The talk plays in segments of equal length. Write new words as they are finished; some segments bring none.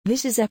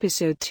This is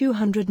episode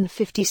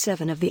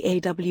 257 of the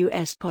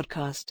AWS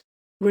podcast,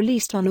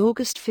 released on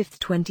August 5th,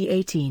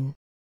 2018.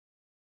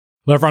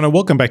 Hello everyone and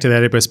welcome back to the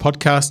AWS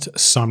podcast.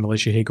 Simon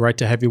Alicia here, great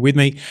to have you with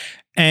me.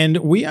 And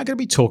we are going to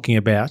be talking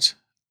about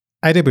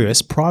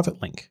AWS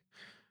PrivateLink.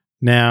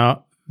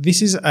 Now,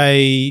 this is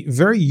a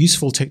very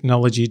useful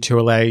technology to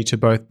allow you to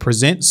both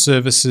present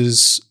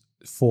services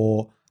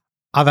for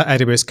other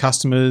AWS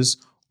customers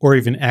or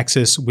even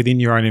access within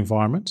your own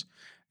environment.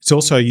 It's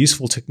also a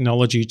useful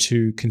technology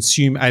to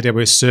consume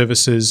AWS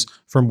services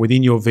from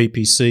within your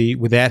VPC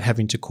without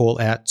having to call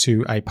out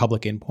to a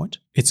public endpoint.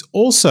 It's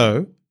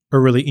also a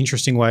really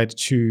interesting way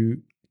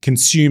to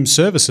consume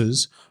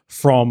services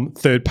from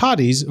third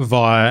parties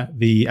via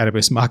the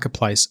AWS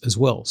Marketplace as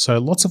well. So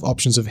lots of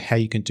options of how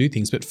you can do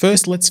things. But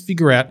first, let's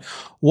figure out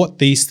what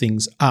these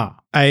things are.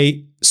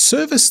 A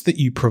service that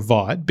you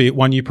provide, be it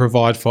one you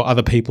provide for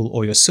other people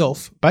or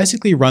yourself,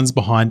 basically runs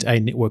behind a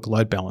network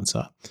load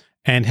balancer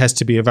and has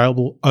to be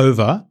available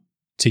over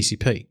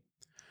TCP.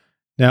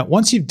 Now,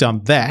 once you've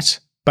done that,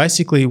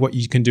 basically what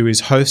you can do is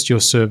host your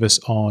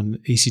service on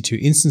EC2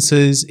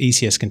 instances,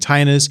 ECS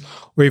containers,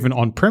 or even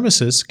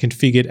on-premises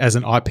configured as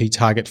an IP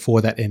target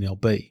for that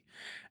NLB.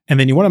 And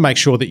then you want to make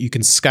sure that you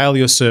can scale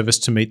your service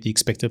to meet the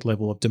expected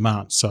level of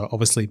demand. So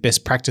obviously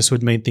best practice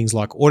would mean things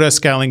like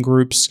auto-scaling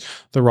groups,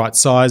 the right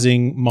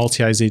sizing,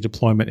 multi-AZ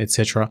deployment,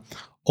 etc.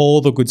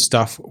 All the good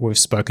stuff we've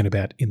spoken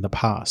about in the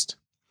past.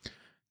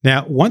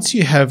 Now, once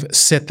you have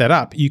set that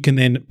up, you can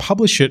then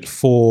publish it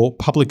for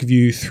public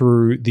view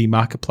through the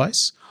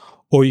marketplace,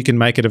 or you can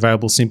make it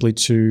available simply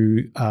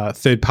to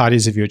third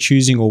parties of your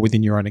choosing or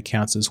within your own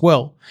accounts as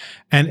well.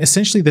 And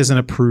essentially, there's an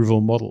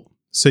approval model.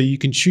 So you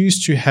can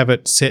choose to have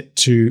it set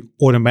to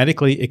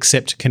automatically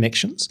accept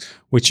connections,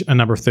 which a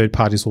number of third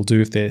parties will do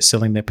if they're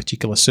selling their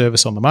particular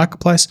service on the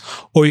marketplace,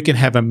 or you can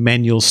have a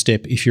manual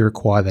step if you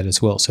require that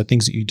as well. So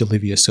things that you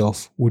deliver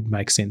yourself would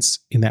make sense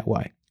in that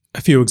way. A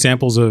few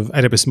examples of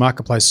AWS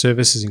Marketplace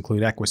services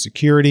include Aqua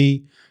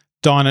Security,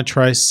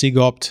 Dynatrace,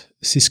 SigOpt,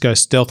 Cisco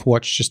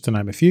StealthWatch, just to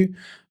name a few.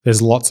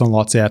 There's lots and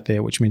lots out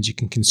there, which means you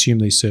can consume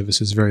these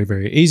services very,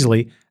 very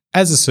easily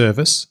as a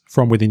service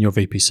from within your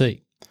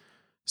VPC.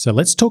 So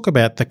let's talk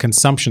about the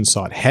consumption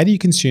side. How do you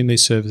consume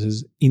these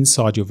services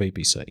inside your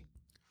VPC?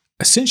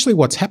 Essentially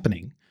what's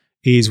happening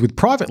is with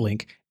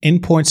PrivateLink,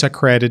 endpoints are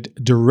created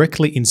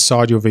directly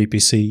inside your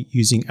VPC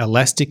using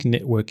elastic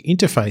network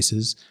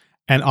interfaces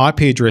and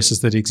IP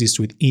addresses that exist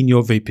within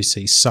your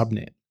VPC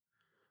subnet.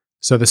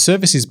 So the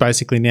service is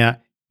basically now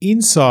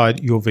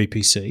inside your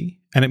VPC,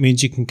 and it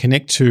means you can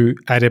connect to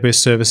AWS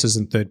services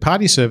and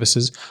third-party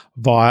services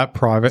via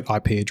private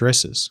IP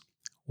addresses.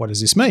 What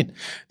does this mean?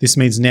 This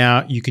means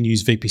now you can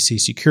use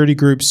VPC security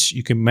groups,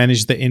 you can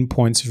manage the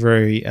endpoints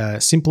very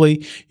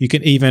simply, you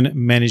can even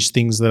manage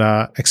things that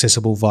are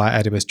accessible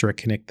via AWS Direct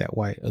Connect that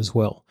way as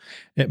well.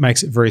 It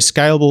makes it very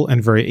scalable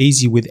and very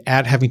easy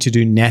without having to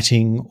do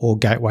NATing or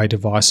gateway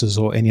devices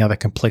or any other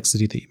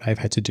complexity that you may have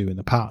had to do in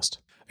the past.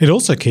 It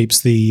also keeps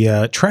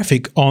the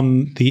traffic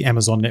on the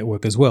Amazon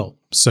network as well.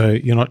 So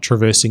you're not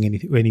traversing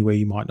anywhere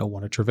you might not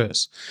want to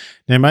traverse.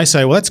 Now you may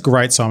say, well, that's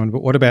great, Simon,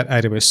 but what about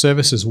AWS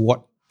services?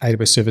 What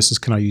AWS services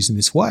can I use in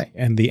this way?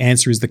 And the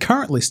answer is the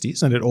current list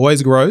is, and it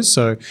always grows,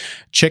 so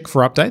check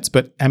for updates,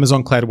 but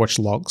Amazon CloudWatch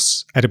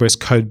Logs, AWS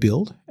Code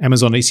Build,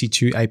 Amazon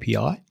EC2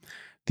 API,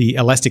 the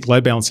Elastic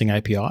Load Balancing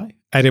API,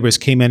 AWS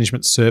Key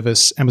Management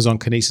Service, Amazon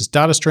Kinesis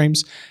Data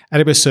Streams,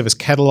 AWS Service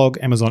Catalog,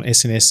 Amazon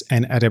SNS,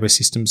 and AWS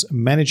Systems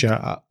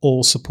Manager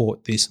all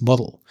support this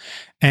model.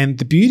 And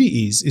the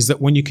beauty is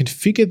that when you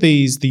configure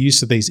the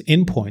use of these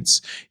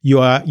endpoints, you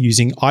are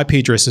using IP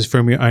addresses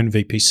from your own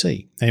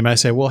VPC. Now you may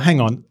say, well,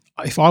 hang on,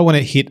 if I want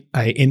to hit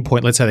a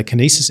endpoint, let's say the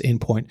Kinesis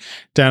endpoint,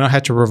 don't I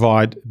have to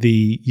provide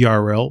the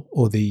URL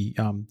or the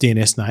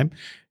DNS name?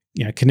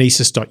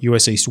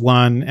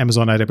 kinesis.useast1,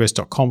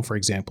 amazonaws.com, for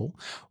example.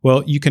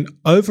 Well, you can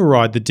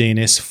override the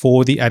DNS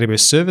for the AWS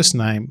service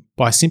name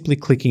by simply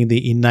clicking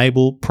the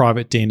Enable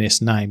Private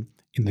DNS Name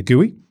in the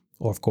GUI,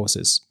 or of course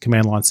there's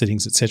command line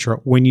settings, etc.,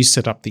 when you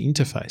set up the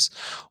interface.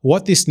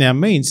 What this now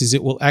means is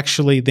it will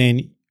actually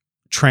then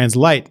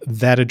translate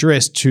that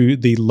address to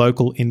the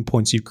local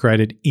endpoints you've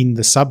created in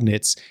the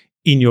subnets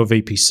in your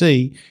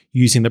VPC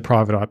using the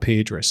private IP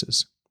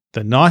addresses.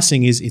 The nice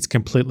thing is it's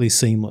completely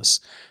seamless.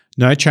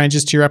 No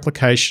changes to your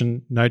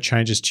application, no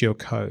changes to your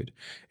code.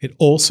 It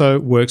also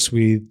works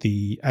with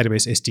the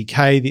AWS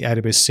SDK, the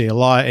AWS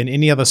CLI, and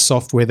any other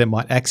software that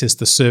might access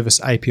the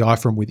service API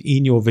from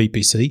within your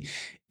VPC.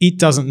 It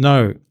doesn't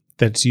know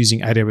that it's using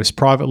AWS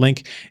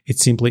PrivateLink. It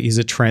simply is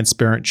a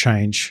transparent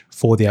change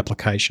for the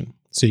application.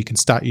 So you can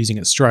start using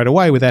it straight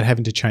away without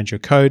having to change your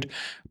code,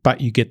 but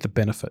you get the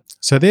benefit.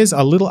 So there's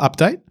a little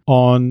update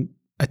on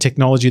a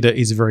technology that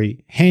is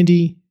very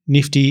handy,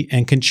 nifty,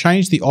 and can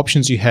change the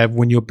options you have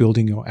when you're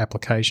building your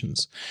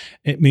applications.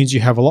 It means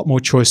you have a lot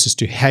more choice as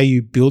to how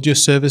you build your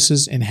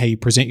services and how you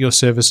present your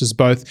services,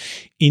 both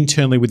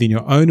internally within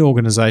your own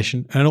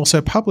organization and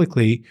also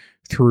publicly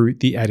through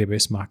the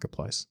AWS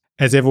Marketplace.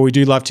 As ever, we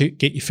do love to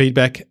get your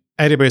feedback,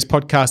 AWS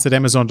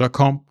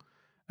podcast@amazon.com.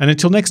 And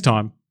until next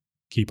time,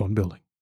 keep on building.